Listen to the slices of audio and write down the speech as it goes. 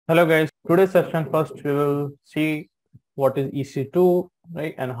Hello guys, today's session first we will see what is EC2,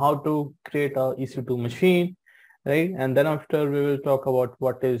 right, and how to create a EC2 machine, right, and then after we will talk about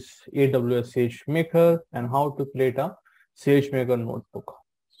what is AWS SageMaker and how to create a SageMaker notebook.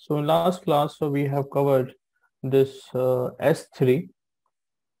 So in last class we have covered this S3,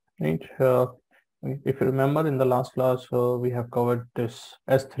 right? If you remember in the last class we have covered this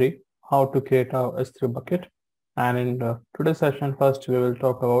S3, how to create a S3 bucket. And in today's session, first we will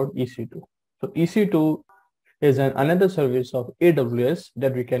talk about EC2. So EC2 is another service of AWS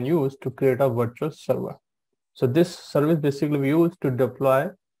that we can use to create a virtual server. So this service basically we use to deploy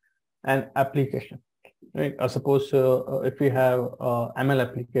an application. Right? Suppose if we have ML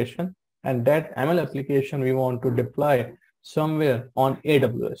application, and that ML application we want to deploy somewhere on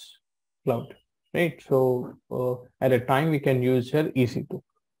AWS cloud. Right? So at a time we can use here EC2.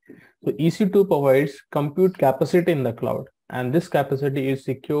 So EC2 provides compute capacity in the cloud, and this capacity is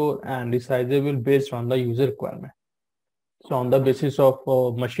secure and resizable based on the user requirement. So on the basis of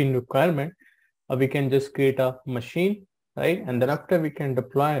machine requirement, we can just create a machine, right? And then after we can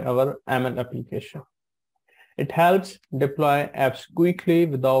deploy our ML application. It helps deploy apps quickly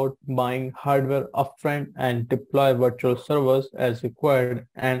without buying hardware upfront and deploy virtual servers as required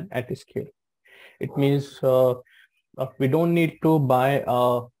and at scale. It means we don't need to buy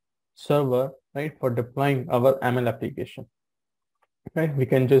a server, right, for deploying our ML application, right? We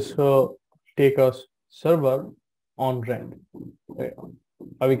can just take a server on rent, right?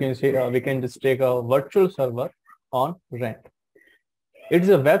 Or we can say we can just take a virtual server on rent. It's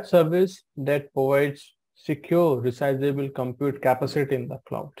a web service that provides secure, resizable compute capacity in the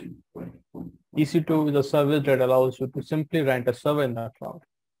cloud. EC2 is a service that allows you to simply rent a server in the cloud.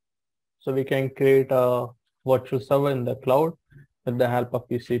 So we can create a virtual server in the cloud with the help of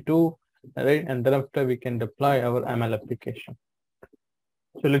EC2, right? And then after we can deploy our ML application.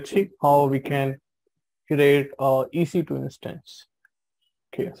 So let's see how we can create a EC2 instance.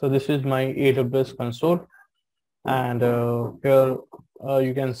 Okay, so this is my AWS console, and here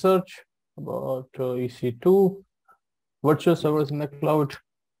you can search about EC2 virtual servers in the cloud,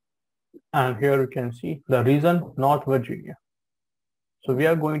 and here you can see the region North Virginia. So we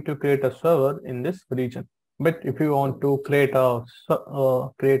are going to create a server in this region. But if you want to create a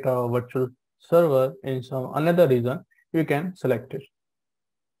virtual server in some another region, you can select it.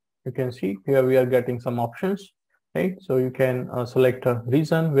 You can see here we are getting some options, right? So you can select a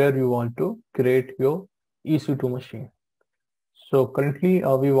region where you want to create your EC2 machine. So currently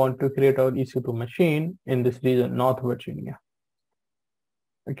we want to create our EC2 machine in this region, North Virginia.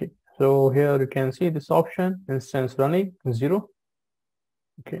 Okay, so here you can see this option, instance running 0.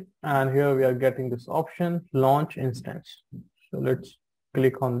 Okay, and here we are getting this option, launch instance. So let's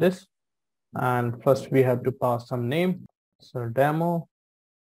click on this, and first we have to pass some name. So demo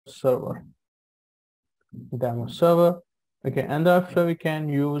server. Okay, and after we can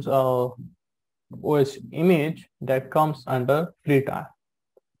use our OS image that comes under free tier.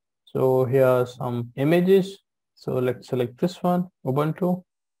 So here are some images. So let's select this one, Ubuntu.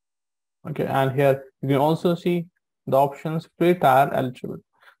 Okay, and here you can also see the options free tier eligible.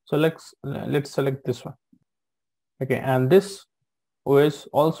 So let's select this one. Okay, and this OS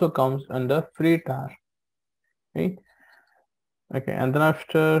also comes under free tier, right? Okay, and then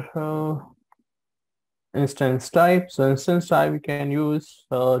after instance type, so instance type we can use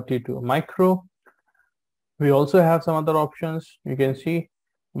T2 micro. We also have some other options you can see,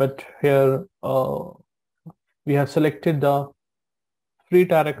 but here we have selected the free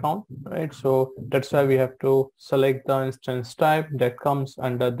tier account, right? So that's why we have to select the instance type that comes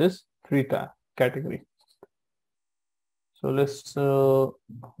under this free tier category. So let's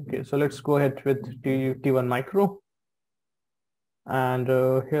okay, so let's go ahead with T1 micro, and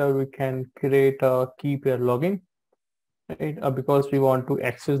here we can create a key pair login, right? Because we want to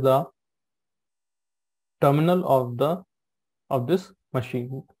access the terminal of this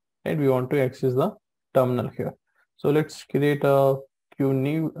machine, right? We want to access the terminal here. So let's create a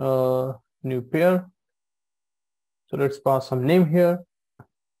new pair. So let's pass some name here,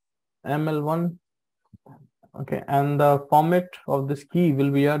 ML1. Okay, and the format of this key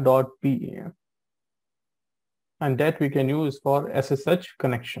will be a .pem, and that we can use for SSH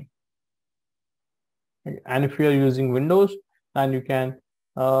connection. Okay. And if you are using Windows, then you can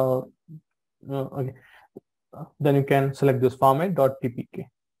okay, then you can select this format .ppk.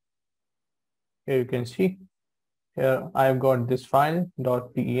 Here you can see here I've got this file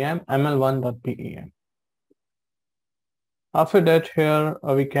 .pem, ml1.pem. After that, here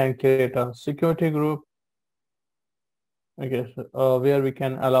we can create a security group. Okay, so where we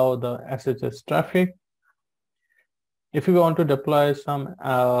can allow the SSH traffic. If you want to deploy some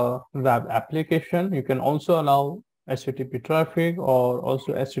web application, you can also allow HTTP traffic or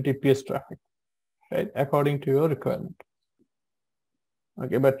also HTTPS traffic, right, according to your requirement.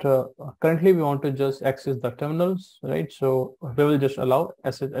 Okay, but currently we want to just access the terminals, right? So we will just allow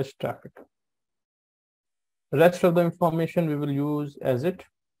SSH traffic. The rest of the information we will use as it.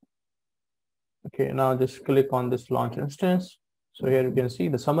 Okay, now just click on this launch instance. So here you can see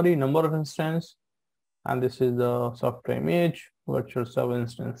the summary, number of instance, and this is the software image, virtual server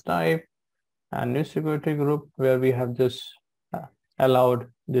instance type, and new security group where we have just allowed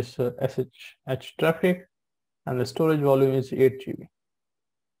this SSH traffic, and the storage volume is 8 GB.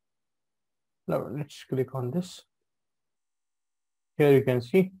 Now let's click on this. Here you can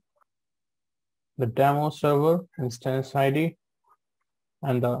see the demo server instance ID,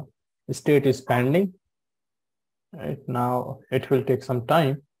 and the state is pending. Right now it will take some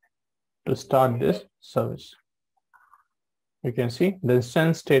time to start this service. You can see the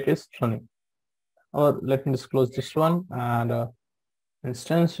instance state is running. Or let me just close this one, and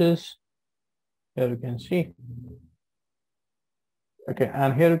instances. Here you can see. Okay,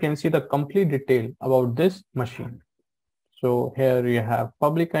 and here you can see the complete detail about this machine. So here you have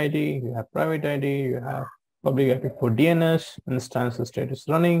public ID, you have private ID, you have public ID for DNS, instance status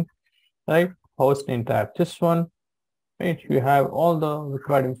running, right? Host name type this one, right? You have all the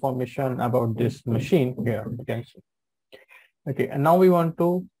required information about this machine here, you can see. Okay, and now we want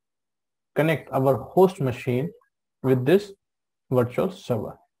to connect our host machine with this virtual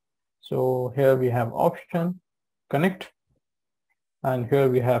server. So here we have option connect, and here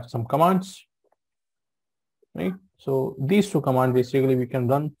we have some commands, right? So these two commands basically we can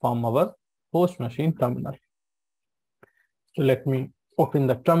run from our host machine terminal. So let me open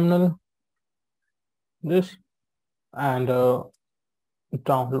the terminal, this, and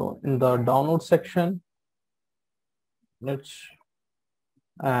download in the download section.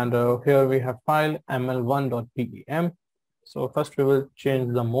 And here we have file ml1.pem. So first we will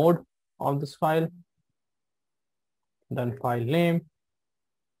change the mode of this file, then file name.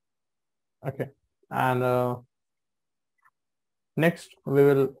 Okay, and next we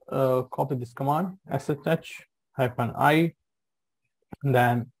will copy this command ssh-i,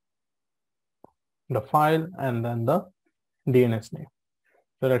 then the file, and then the DNS name.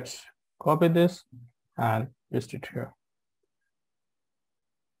 So let's copy this and paste it here.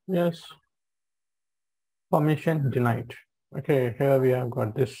 Yes, permission denied. Okay, here we have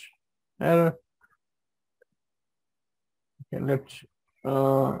got this error. Okay, let's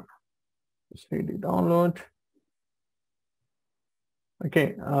see the download.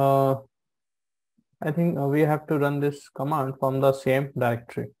 Okay, I think we have to run this command from the same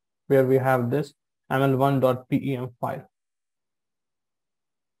directory where we have this ml1.pem file.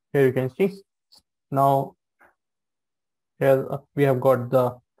 Here you can see. Now here we have got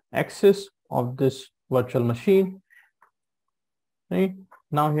the access of this virtual machine. Right?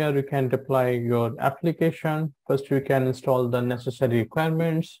 Now here you can deploy your application. First you can install the necessary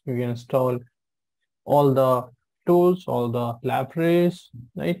requirements. You can install all the tools, all the libraries,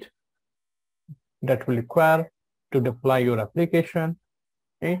 right, that will require to deploy your application.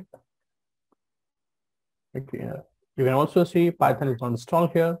 Okay. Okay. You can also see Python is not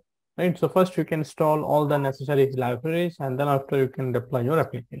installed here. Right. So first you can install all the necessary libraries, and then after you can deploy your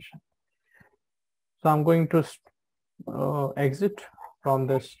application. So I'm going to exit from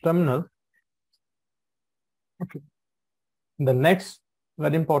this terminal. Okay. The next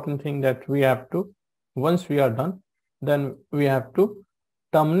very important thing that we have to, once we are done, then we have to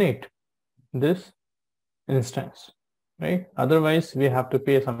terminate this instance, right? Otherwise we have to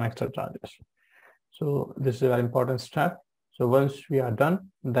pay some extra charges. So this is a very important step. So once we are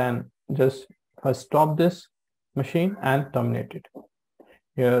done, then just first stop this machine and terminate it.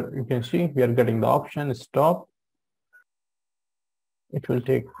 Here you can see we are getting the option stop. It will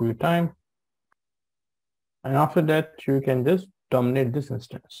take few time, and after that you can just terminate this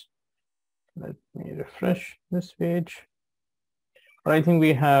instance. Let me refresh this page. But I think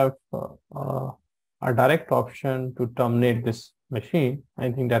we have a direct option to terminate this machine. I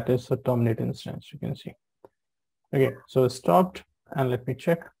think that is a terminate instance, you can see. Okay, so stopped, and let me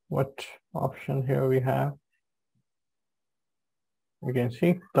check what option here we have. You can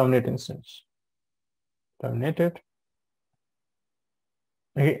see terminate instance. Terminate it.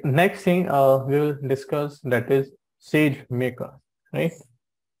 Okay, next thing we will discuss, that is SageMaker, right?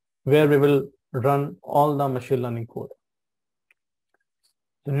 Where we will run all the machine learning code.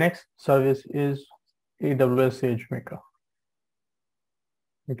 The next service is AWS SageMaker.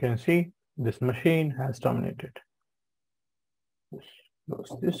 You can see this machine has terminated.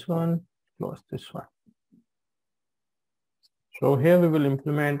 Close this one, close this one. So here we will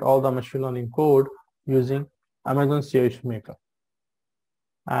implement all the machine learning code using Amazon SageMaker.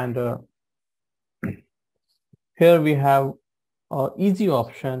 And here we have an easy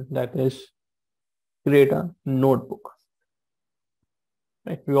option, that is create a notebook.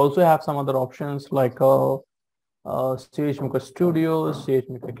 Right? We also have some other options like SageMaker Studio,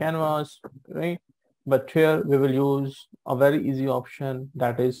 SageMaker Canvas, right? But here we will use a very easy option,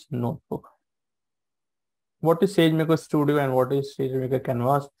 that is notebook. What is SageMaker Studio and what is SageMaker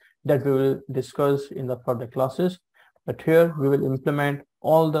Canvas, that we will discuss in the further classes. But here we will implement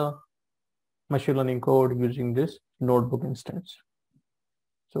all the machine learning code using this notebook instance.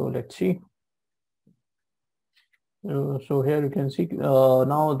 So let's see. So here you can see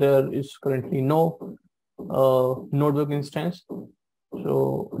now there is currently no notebook instance.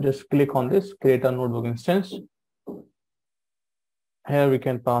 So just click on this, create a notebook instance. Here we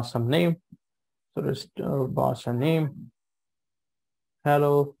can pass some name. So let's pass a name,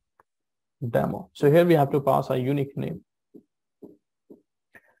 hello demo. So here we have to pass a unique name,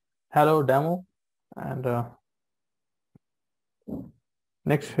 hello demo. And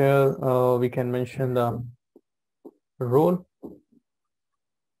next here we can mention the role,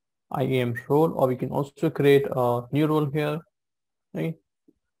 IAM role, or we can also create a new role here, right?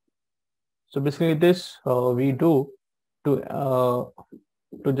 So basically this we do to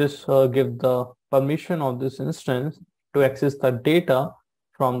just give the permission of this instance to access the data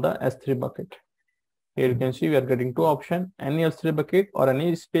from the S3 bucket. Here you can see we are getting two options, any S3 bucket or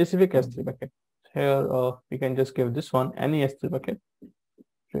any specific S3 bucket. Here we can just give this one, any S3 bucket,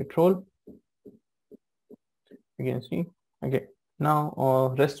 create role. You can see. Okay,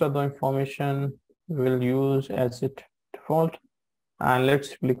 now rest of the information we will use as it default. And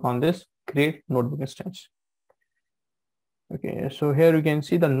let's click on this, create notebook instance. Okay, so here you can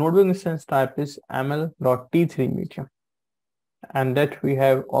see the notebook instance type is ml.t3 medium, and that we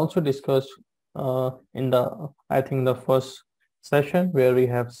have also discussed in the, I think, the first session, where we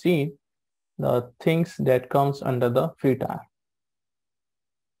have seen the things that comes under the free tier.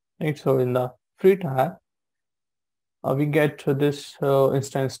 Right, so in the free tier we get to this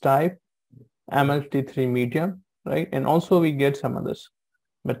instance type ml.t3 medium, right? And also we get some others,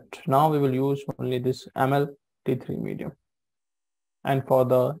 but now we will use only this ml.t3 medium. And for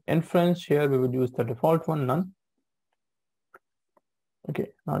the inference here, we will use the default one, none. Okay,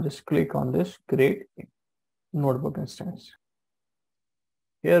 now just click on this, create notebook instance.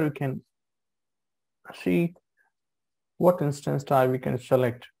 Here we can see what instance type we can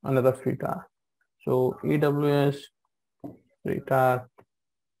select under the free tier. So AWS free tier.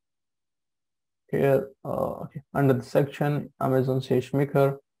 Here okay, under the section Amazon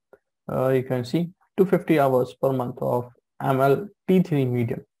SageMaker, you can see 250 hours per month of ML-T3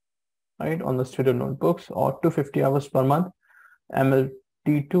 medium, right, on the studio notebooks, or 250 hours per month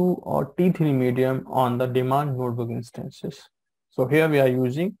ML-T2 or T3 medium on the demand notebook instances. So here we are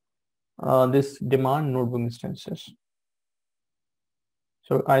using this demand notebook instances.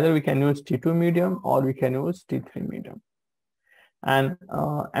 So either we can use T2 medium or we can use T3 medium. And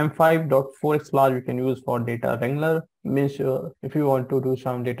M5.4x large we can use for data wrangler, means if you want to do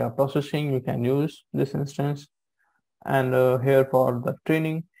some data processing, you can use this instance. And here for the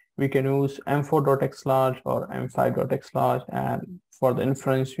training, we can use M4.x large or M5.x large, and for the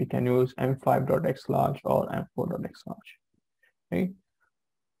inference, we can use M5.x large or M4.x large. Okay.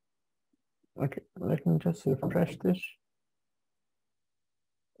 Okay, let me just refresh this.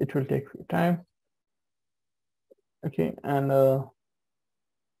 It will take time. Okay, and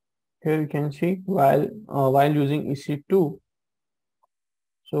here you can see while using EC2,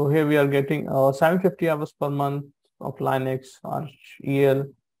 so here we are getting 750 hours per month of Linux or EL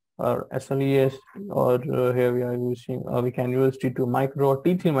or SLES, or here we are using we can use T2 micro or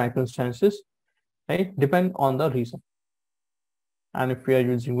T3 micro instances, right? Depend on the reason. And if we are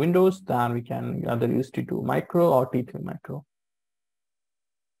using Windows, then we can either use T2 micro or T3 micro.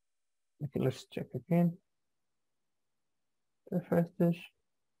 Okay, let's check again. Refresh this.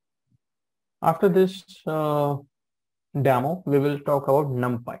 After this demo, we will talk about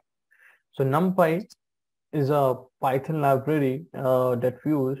NumPy. So NumPy is a Python library that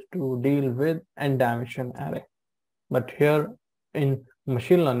we use to deal with n-dimension array. But here in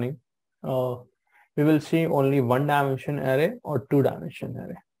machine learning, we will see only one-dimension array or two-dimension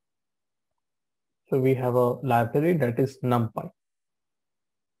array. So we have a library that is NumPy.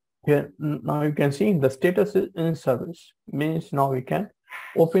 Here now you can see the status is in service, means now we can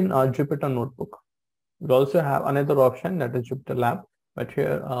open our Jupyter notebook. We also have another option, that is Jupyter Lab, but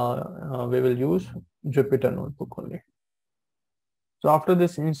here we will use Jupyter notebook only. So after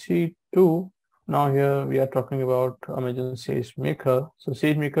this in EC2, Now here we are talking about Amazon SageMaker. So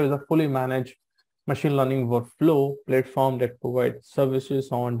SageMaker is a fully managed machine learning workflow platform that provides services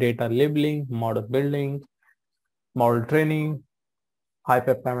on data labeling, model building, model training,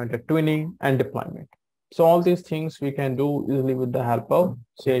 hyperparameter tuning, and deployment. So all these things we can do easily with the help of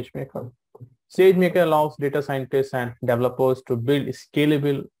SageMaker. SageMaker allows data scientists and developers to build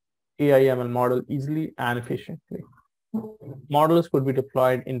scalable AI/ML model easily and efficiently. Models could be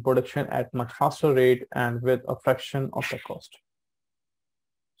deployed in production at much faster rate and with a fraction of the cost.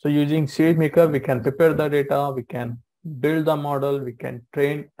 So using SageMaker, we can prepare the data, we can build the model, we can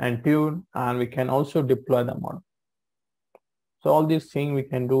train and tune, and we can also deploy the model. So all these things we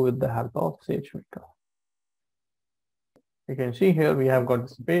can do with the help of SageMaker. You can see here we have got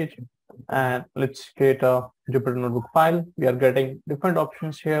this page, and let's create a Jupyter Notebook file. We are getting different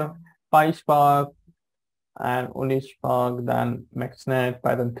options here: PySpark and only Spark, then MaxNet,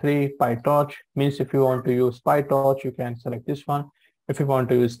 Python 3, PyTorch. Means if you want to use PyTorch, you can select this one. If you want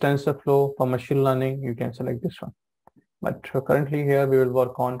to use TensorFlow for machine learning, you can select this one. But currently here we will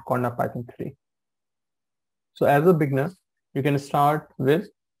work on Conda Python 3. So as a beginner, you can start with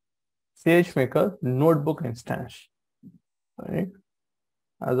SageMaker Notebook instance. Right?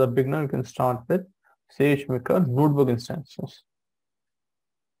 As a beginner, you can start with SageMaker Notebook instances.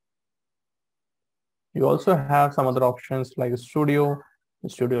 You also have some other options like Studio,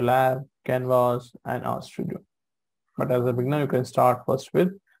 Studio Lab, Canvas, and RStudio. But as a beginner, you can start first with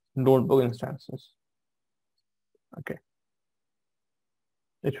notebook instances. Okay.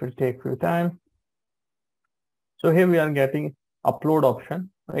 It will take few time. So here we are getting upload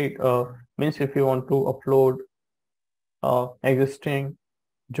option, right? Means if you want to upload existing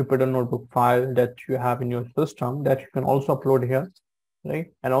Jupyter Notebook file that you have in your system, that you can also upload here,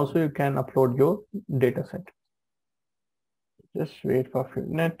 right? And also you can upload your data set. Just wait for a few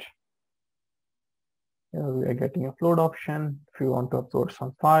minutes. Here we are getting upload option. If you want to upload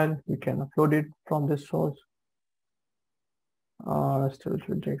some file, you can upload it from this source. Still it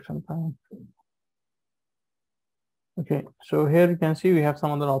will take some time. Okay, so here you can see we have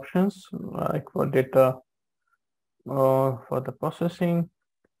some other options like for data, for the processing,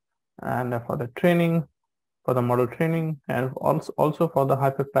 and for the training, for the model training, and also for the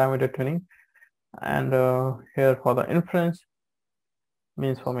hyperparameter tuning, and here for the inference,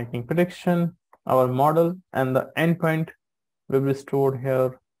 means for making prediction. Our model and the endpoint will be stored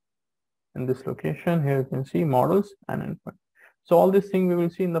here in this location. Here you can see models and endpoint. So all these things we will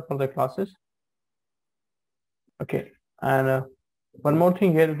see in the further classes. Okay, and one more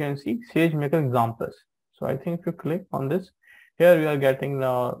thing here you can see SageMaker examples. So I think if you click on this, here we are getting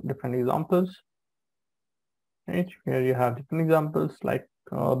the different examples. Right? Here you have different examples like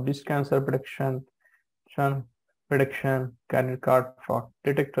breast cancer prediction, credit card fraud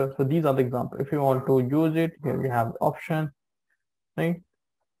detector. So these are the examples. If you want to use it, here you have the option, right?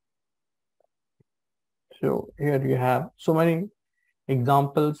 So here you have so many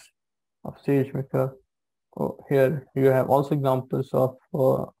examples of SageMaker. Oh, here you have also examples of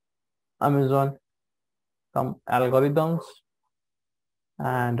Amazon, some algorithms,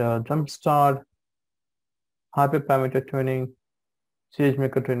 and Jumpstart, hyperparameter tuning,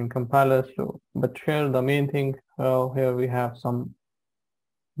 SageMaker training compiler. So, but here the main thing, here we have some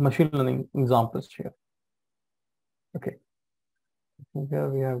machine learning examples here. Okay, here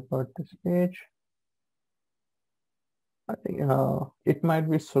we have got this page. I think it might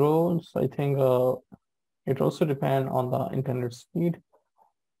be slow. So I think it also depends on the internet speed.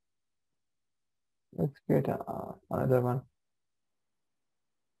 Let's get another one.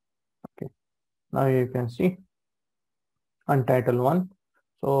 Okay, now you can see untitled one.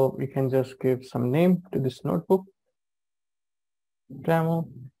 So we can just give some name to this notebook. Demo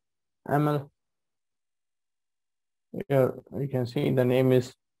ML. Here you can see the name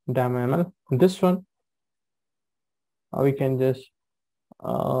is Demo ML. This one we can just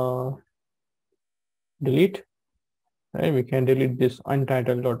delete. Right? We can delete this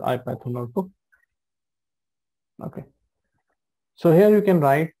untitled.ipython notebook. Okay. So here you can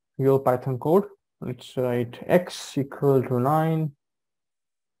write your Python code. Let's write x equal to 9,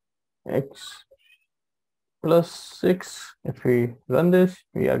 x plus 6. If we run this,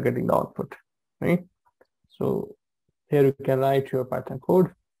 we are getting the output, right? So here you can write your Python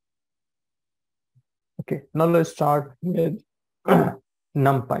code. Okay, now let's start with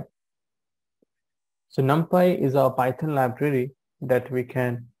NumPy. So NumPy is a Python library that we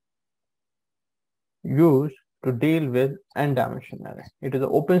can use to deal with n-dimensional array. It is an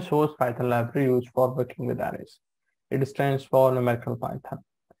open source Python library used for working with arrays. It stands for numerical Python.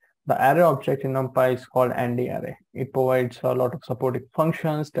 The array object in NumPy is called ND array. It provides a lot of supporting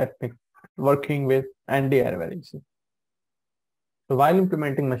functions that make working with ND-array variation. So while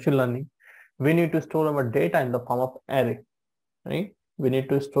implementing machine learning, we need to store our data in the form of array, right? We need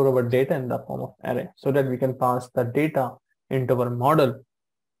to store our data in the form of array so that we can pass the data into our model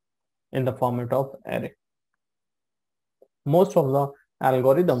in the format of array. Most of the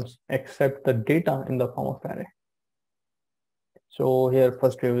algorithms accept the data in the form of array. So here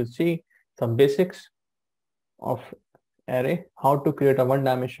first we will see some basics of array, how to create a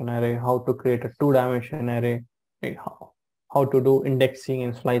one-dimension array, how to create a two-dimension array, right? How to do indexing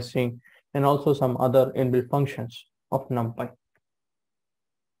and slicing, and also some other inbuilt functions of NumPy.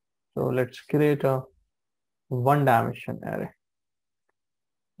 So let's create a one-dimension array.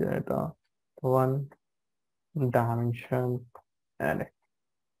 Create a one-dimension array.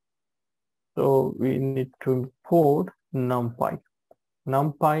 So we need to import NumPy.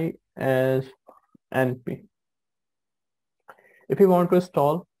 NumPy as NP. If you want to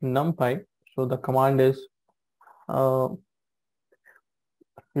install NumPy, so the command is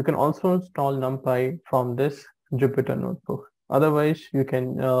you can also install NumPy from this Jupyter notebook. Otherwise, you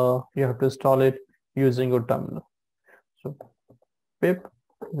can you have to install it using your terminal. So pip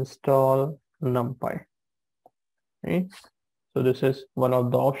install NumPy. Okay. So this is one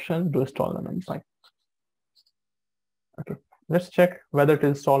of the options to install the NumPy. Okay, let's check whether it is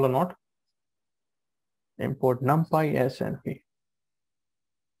installed or not. Import NumPy as NP.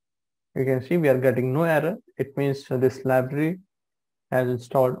 You can see we are getting no error. It means this library has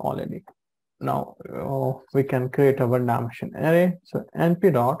installed already. Now we can create a one-dimension array. So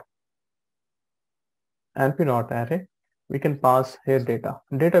np dot array. We can pass here data.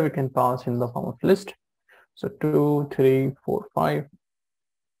 Data we can pass in the form of list. So 2, 3, 4, 5,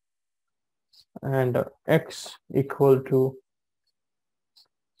 and x equal to,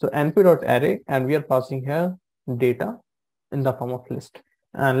 so np dot array, and we are passing here data in the form of list.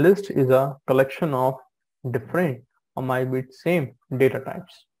 And list is a collection of different or might be same data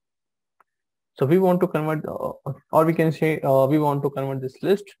types. So we want to convert, or we can say we want to convert this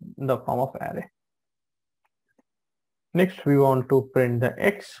list in the form of array. Next, we want to print the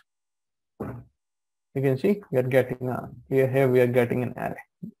x. You can see we are getting here we are getting an array.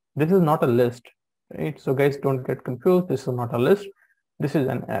 This is not a list, right? So guys, don't get confused. This is not a list. This is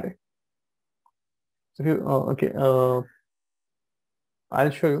an array. If you I'll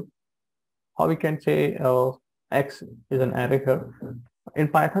show you how we can say x is an array here. In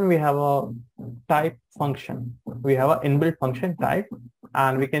Python, we have a type function. We have an inbuilt function type,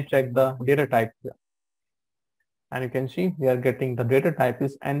 and we can check the data type here. And you can see we are getting the data type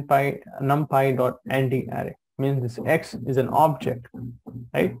is numpy.nd array. Means this x is an object,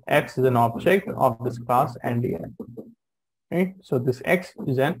 right? X is an object of this class nd array. Right? So this x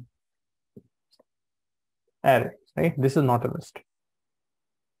is an array, right? This is not a list.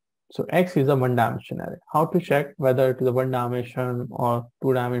 So x is a one-dimension array. How to check whether it is a one-dimension or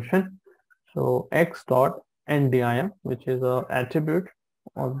two-dimension? So x dot ndim, which is an attribute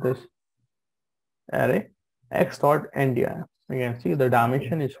of this array, x dot ndim. You can see the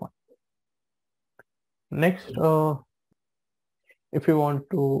dimension is 1. Next, if you want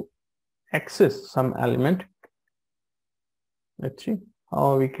to access some element, let's see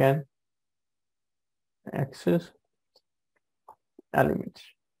how we can access elements.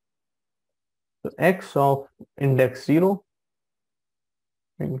 So x of index 0,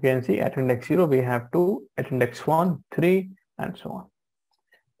 you can see at index 0 we have 2, at index 1, 3, and so on.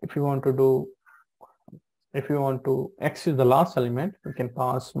 If you want to access the last element, we can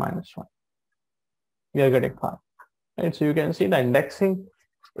pass -1. We are getting 5. Right? So you can see the indexing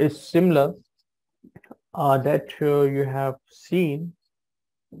is similar that you have seen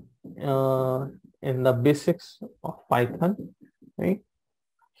in the basics of Python, right?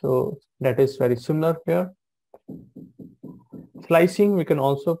 So that is very similar here. Slicing we can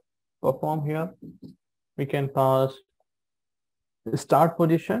also perform here. We can pass the start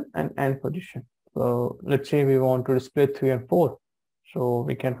position and end position. So let's say we want to display 3 and 4. So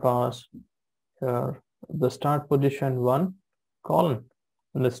we can pass here the start position 1 colon,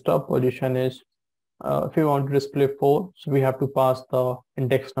 and the stop position is if we want to display 4, so we have to pass the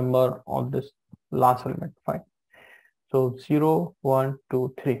index number of this last element 5. So 0, 1,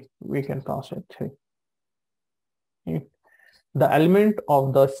 2, 3. We can pass it 3. Okay. The element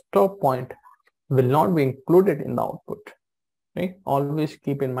of the stop point will not be included in the output. Right? Always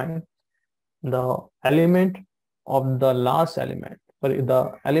keep in mind the element of the last element, sorry,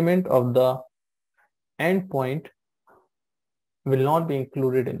 the element of the endpoint will not be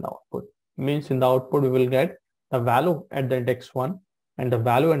included in the output. Means in the output we will get the value at the index 1 and the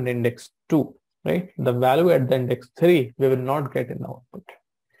value at the index 2. Right? The value at the index 3 we will not get in the output.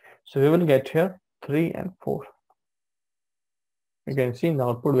 So we will get here 3 and 4. You can see in the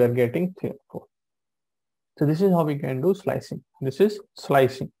output we are getting 3 and 4. So this is how we can do slicing. This is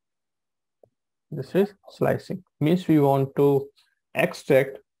slicing. This is slicing. Means we want to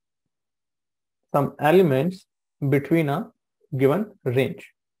extract some elements between a given range,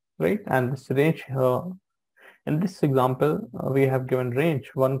 right? And this range in this example we have given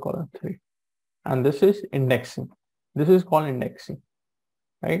range 1 colon 3, and this is indexing. This is called indexing,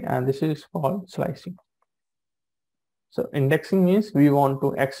 right? And this is called slicing. So indexing means we want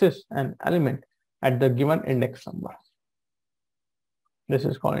to access an element at the given index number. This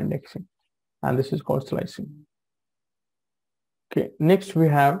is called indexing, and this is called slicing. Okay, next we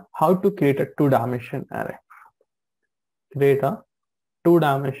have how to create a two-dimension array. Create a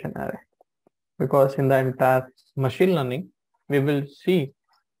two-dimension array, because in the entire machine learning we will see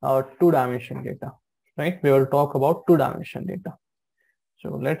our two-dimension data, right? We will talk about two-dimension data.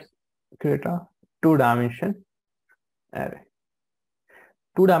 So let's create a two-dimension array.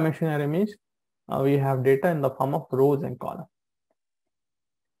 Two-dimension array means we have data in the form of rows and columns.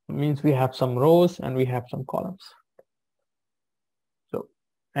 It means we have some rows and we have some columns. So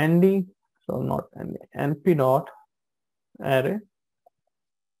ND, so not ND, NP dot array,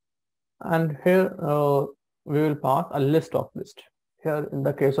 and here we will pass a list of list. Here in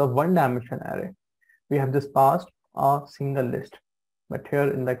the case of one dimension array, we have just passed a single list, but here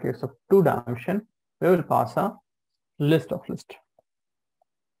in the case of two dimension, we will pass a list of list.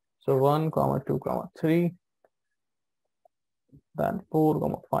 So 1, 2, 3, then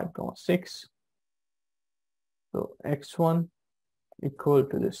 4, 5, 6. So x1 equal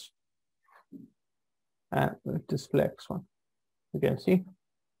to this, and let's display x1. You can see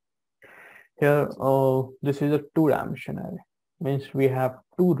here this is a two-dimension array. Means we have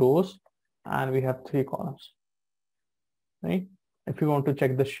 2 rows and we have 3 columns, right? If you want to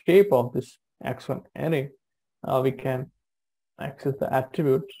check the shape of this x1 array, we can access the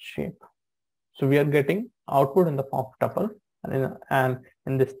attribute shape. So we are getting output in the form of tuple, and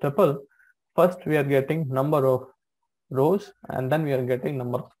in this tuple, first we are getting number of rows and then we are getting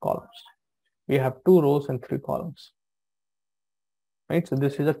number of columns. We have 2 rows and 3 columns, right? So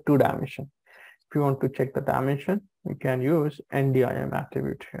this is a two-dimension. If you want to check the dimension, we can use NDIM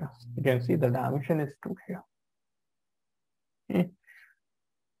attribute here. You can see the dimension is 2 here.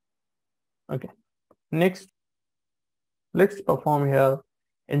 Okay. Next, let's perform here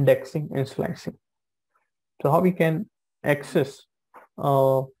indexing and slicing. So how we can access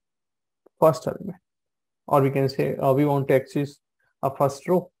first element, or we can say we want to access a first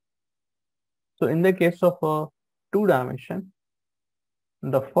row. So in the case of a two dimension,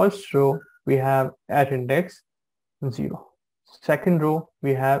 the first row we have at index 0. Second row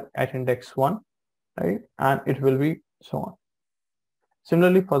we have at index 1, right? And it will be so on.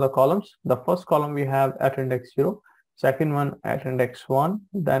 Similarly for the columns, the first column we have at index 0, second one at index 1,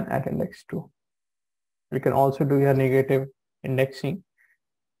 then at index 2. We can also do here negative indexing,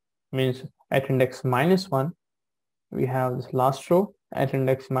 means at index -1 we have this last row, at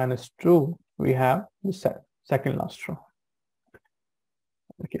index -2 we have the second last row.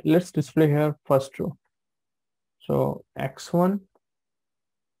 Okay, let's display here first row. So x1,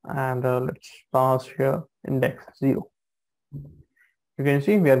 and let's pass here index 0. You can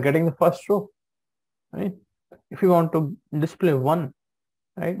see we are getting the first row, right? If you want to display 1,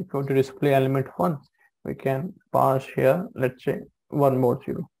 right? If you want to display element 1, we can pass here, let's say 1 more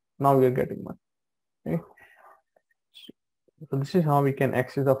 0. Now we are getting 1. Okay? So this is how we can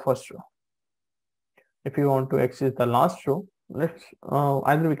access the first row. If you want to access the last row, let's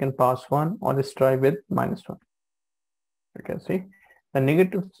either we can pass 1 or let's try with -1. You can see the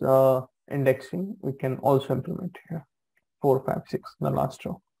negative indexing we can also implement here. 4, 5, 6, the last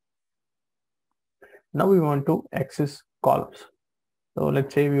row. Now we want to access columns. So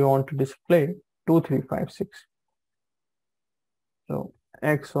let's say we want to display 2, 3, 5, 6. So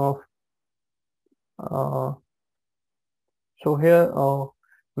x of so here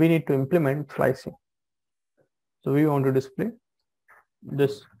we need to implement slicing. So we want to display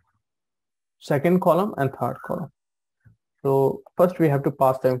this second column and third column. So first we have to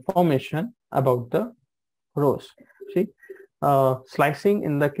pass the information about the rows. See, slicing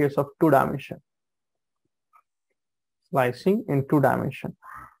in the case of two dimension. Slicing in two dimension.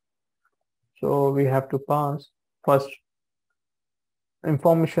 So we have to pass first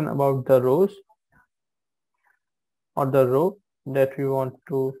information about the rows or the row that we want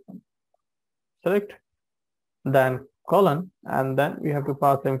to select, then column, and then we have to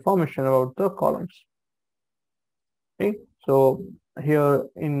pass the information about the columns. Okay, so here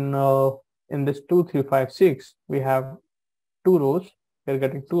in this 2, 3, 5, 6 we have 2 rows We are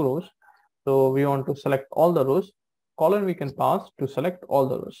getting 2 rows. So we want to select all the rows. Column we can pass to select all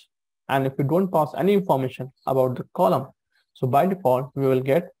the rows. And if we don't pass any information about the column, so by default, we will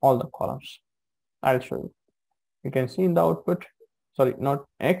get all the columns. I'll show you. You can see in the output, sorry, not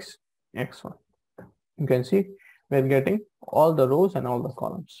X, X1. You can see we're getting all the rows and all the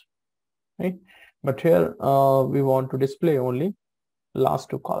columns, right? But here we want to display only last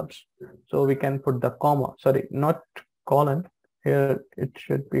 2 columns. So we can put the comma, sorry, not colon. Here it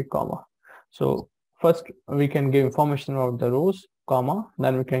should be comma. So first we can give information about the rows, comma,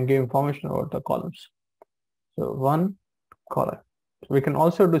 then we can give information about the columns. So 1 column. We can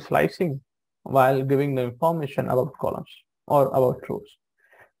also do slicing while giving the information about columns or about rows.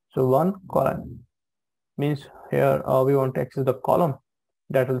 So 1 column means here we want to access the column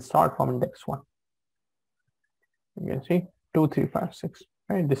that will start from index 1. You can see 2, 3, 5, 6.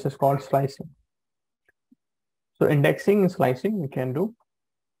 Right? This is called slicing. So indexing and slicing we can do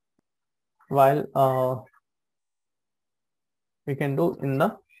while we can do in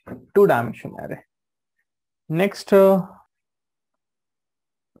the 2-dimension array. Next,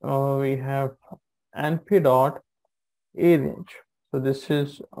 we have np dot a range. So this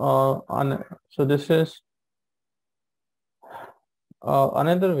is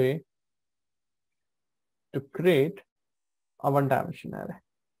another way to create a 1-dimension array.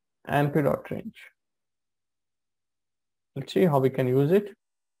 np dot range. Let's see how we can use it.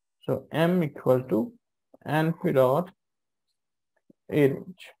 So m equal to np dot a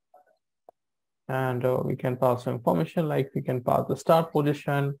range, and we can pass some information like we can pass the start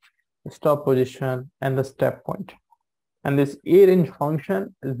position, the stop position, and the step point. And this a range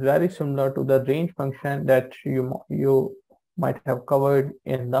function is very similar to the range function that you might have covered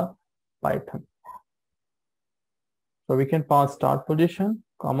in the Python. So we can pass start position,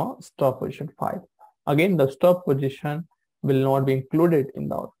 comma, stop position 5. Again, the stop position will not be included in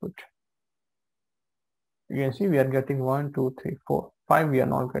the output. You can see we are getting 1, 2, 3, 4, 5 we are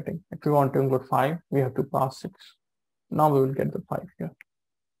not getting. If we want to include 5, we have to pass 6. Now we will get the 5 here.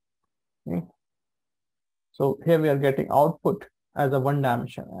 Okay. So here we are getting output as a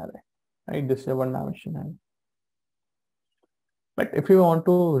 1-dimension array, right? This is a 1-dimension array. But if you want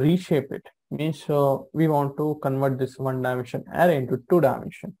to reshape it, means we want to convert this 1-dimension array into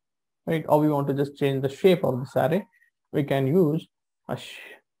 2-dimension, right? Or we want to just change the shape of this array, we can use a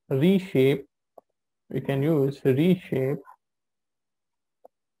reshape. We can use reshape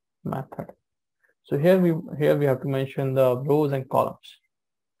method. So here we have to mention the rows and columns.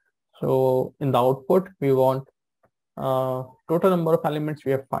 So in the output, we want total number of elements,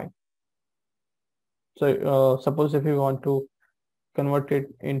 we have 5. So suppose if we want to convert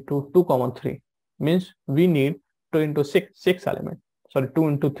it into 2, 3, means we need 2 into 6 element. Sorry, 2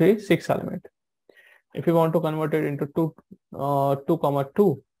 into 3, 6 element. If we want to convert it into 2,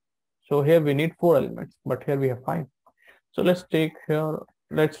 2, so here we need 4 elements, but here we have 5. So let's take here,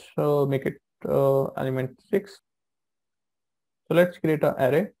 let's make it element 6. So let's create an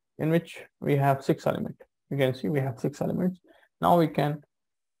array in which we have 6 elements. You can see we have 6 elements. Now we can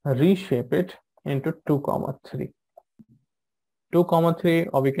reshape it into 2, 3. 2, 3,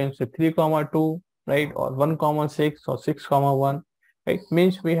 or we can say 3, 2, right? Or 1, 6 or 6, 1, right?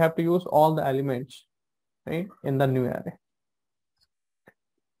 Means we have to use all the elements, right, in the new array.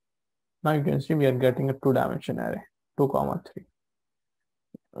 Now you can see we are getting a 2-dimension array, 2, 3.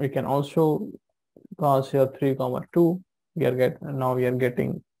 We can also pass here 3, 2. Now we are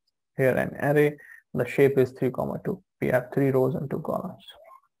getting here an array. The shape is 3, 2. We have 3 rows and 2 columns.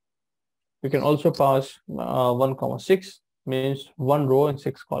 We can also pass 1, 6, means 1 row and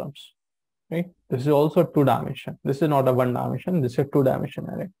 6 columns. Right? This is also 2-dimension. This is not a 1-dimension. This is a 2-dimension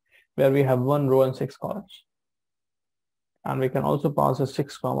array where we have 1 row and 6 columns. And we can also pass a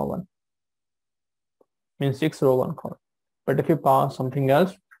 6, 1. Means 6 row, 1 column. But if you pass something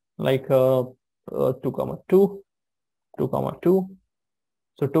else like 2, 2, 2, 2.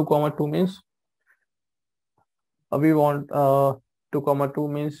 So 2, 2 means we want 2, 2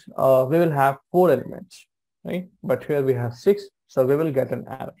 means we will have 4 elements, right? But here we have 6, so we will get an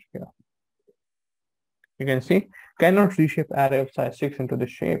error here. You can see cannot reshape array of size 6 into the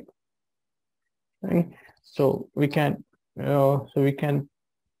shape, right? So we can pass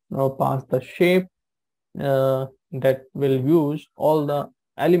the shape that will use all the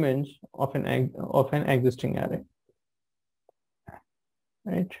elements of an existing array,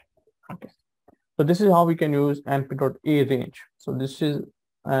 right? Okay. So this is how we can use np.a range. So this is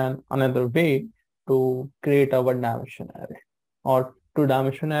another way to create a 1-dimension array or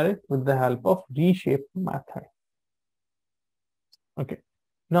 2-dimension array with the help of reshape method. Okay.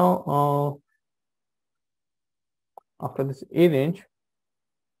 Now after this a range,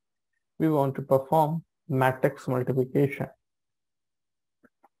 we want to perform matrix multiplication.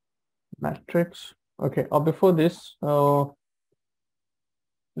 Matrix. Okay, or before this,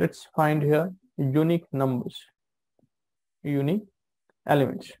 let's find here unique numbers, unique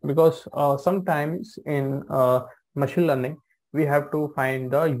elements, because sometimes in machine learning we have to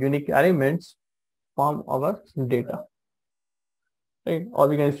find the unique elements from our data, right? Or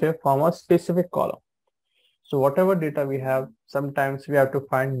we can say from a specific column. So whatever data we have, sometimes we have to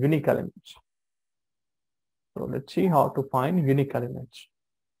find unique elements. So let's see how to find unique elements.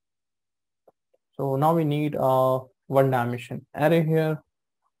 So now we need a one dimension array here.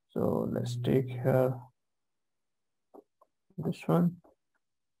 So let's take here this one.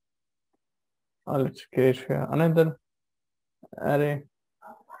 Let's create here another array,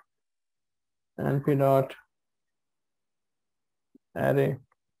 np dot array.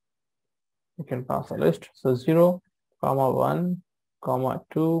 You can pass a list. So 0, 1,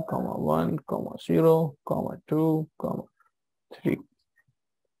 2, 1, 0, 2, 3.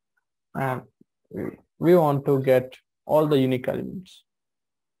 And we want to get all the unique elements.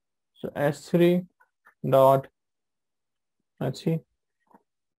 So s3 dot, let's see,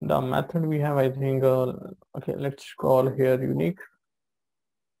 the method we have, I think, okay, let's call here unique.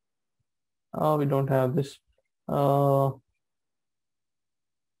 We don't have this. I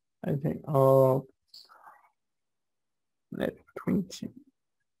think, let me see.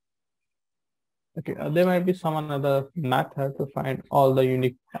 Okay, there might be some another method to find all the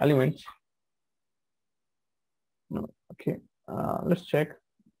unique elements. No, okay, let's check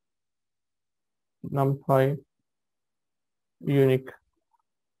numpy unique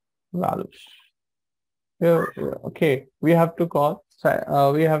values. Here, okay, we have to call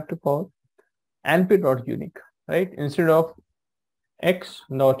np.unique, right? Instead of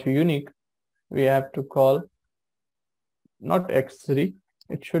x.unique, we have to call not x3,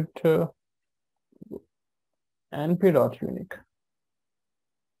 it should np.unique.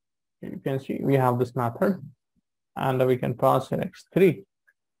 You can see we have this method and we can pass in x3.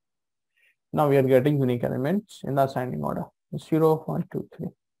 Now we are getting unique elements in the ascending order, 0, 1, 2, 3.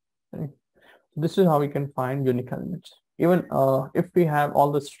 Okay. This is how we can find unique elements. Even if we have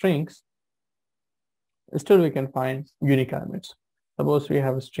all the strings, still we can find unique elements. Suppose we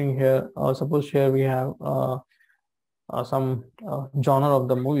have a string here, suppose here we have some genre of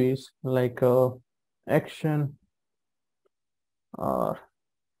the movies like action or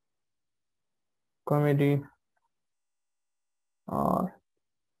comedy or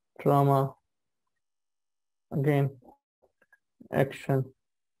drama, again action,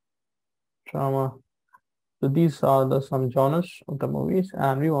 drama. So these are the some genres of the movies,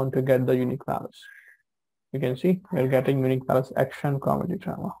 and we want to get the unique values. You can see we're getting unique values: action, comedy,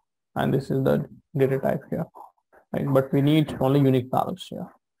 drama, and this is the data type here, right? But we need only unique values here,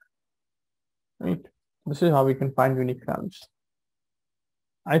 right? This is how we can find unique values.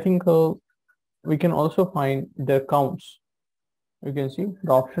 I think we can also find their counts. You can see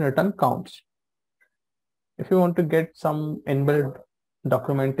the option return counts. If you want to get some inbuilt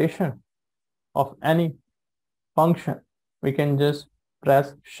documentation of any function, we can just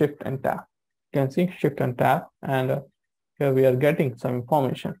press shift and tab. You can see shift and tab, and here we are getting some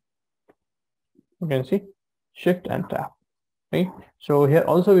information. You can see shift and tab, right? So here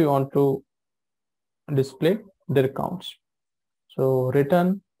also we want to display their counts. So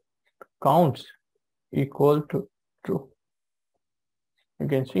return counts equal to true. You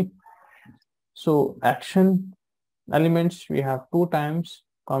can see. So action elements we have 2 times,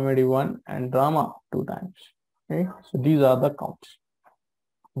 comedy 1, and drama 2 times. Okay, so these are the counts.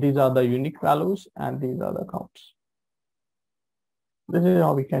 These are the unique values, and these are the counts. This is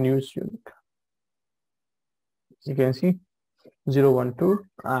how we can use unique. You can see 0, 1, 2,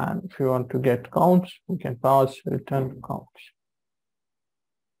 and if you want to get counts, we can pass return counts.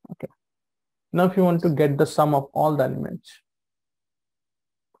 Okay. Now if you want to get the sum of all the elements,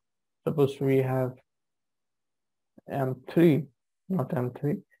 suppose we have M3, not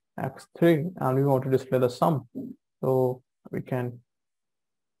M3, X3, and we want to display the sum. So we can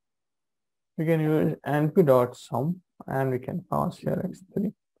use np.sum, and we can pass here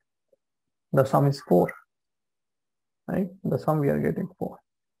X3. The sum is 4, right? The sum we are getting 4.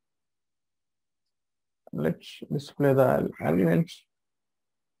 Let's display the elements.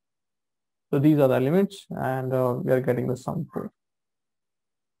 So these are the elements, and we are getting the sum 4.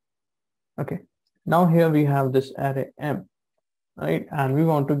 Okay. Now here we have this array M, right? And we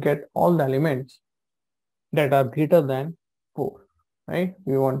want to get all the elements that are greater than 4, right?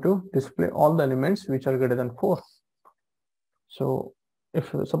 We want to display all the elements which are greater than 4. So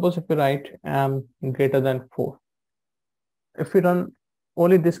suppose if we write M greater than 4, if we run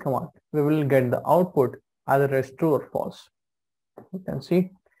only this command, we will get the output either as true or false. You can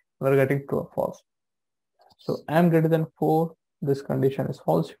see we're getting true or false. So m greater than 4, this condition is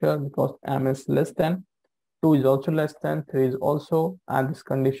false here because m is less than, 2 is also less than, 3 is also, and this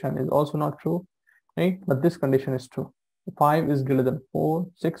condition is also not true, right? But this condition is true. 5 is greater than 4,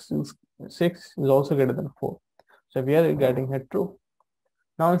 6 is also greater than 4. So we are getting here true.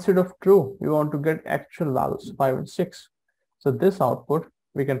 Now instead of true, we want to get actual values 5 and 6. So this output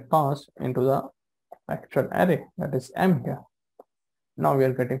we can pass into the actual array, that is m here. Now we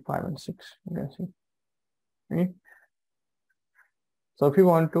are getting 5 and 6. You can see. Okay. So if you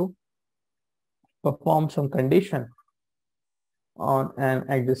want to perform some condition on an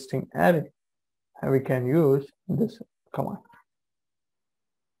existing array, we can use this command.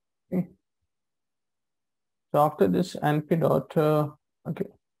 Okay. So after this np dot, okay.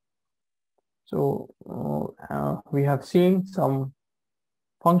 So we have seen some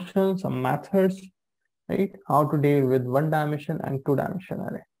functions, some methods, right? How to deal with 1-dimension and 2-dimension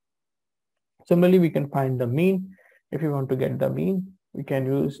array. Similarly, we can find the mean. If you want to get the mean, we can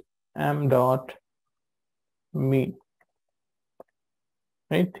use m dot mean,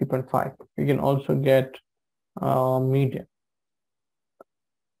 right? 3.5. We can also get median.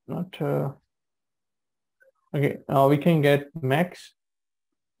 Not okay. We can get max.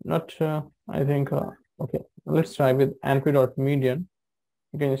 Not I think. Okay, let's try with np dot median.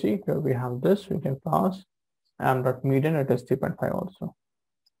 You can see here we have this. We can pass m dot median. It is 3.5 also.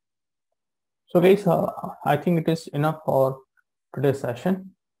 So guys, I think it is enough for today's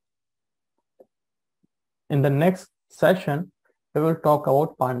session. In the next session, we will talk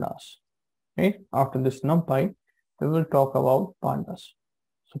about pandas. Right? After this NumPy, we will talk about pandas.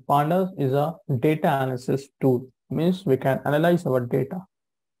 So pandas is a data analysis tool. Means we can analyze our data.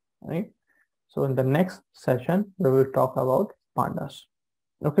 Right? So in the next session, we will talk about pandas.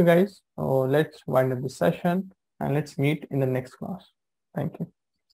 Okay, guys. So let's wind up this session and let's meet in the next class. Thank you.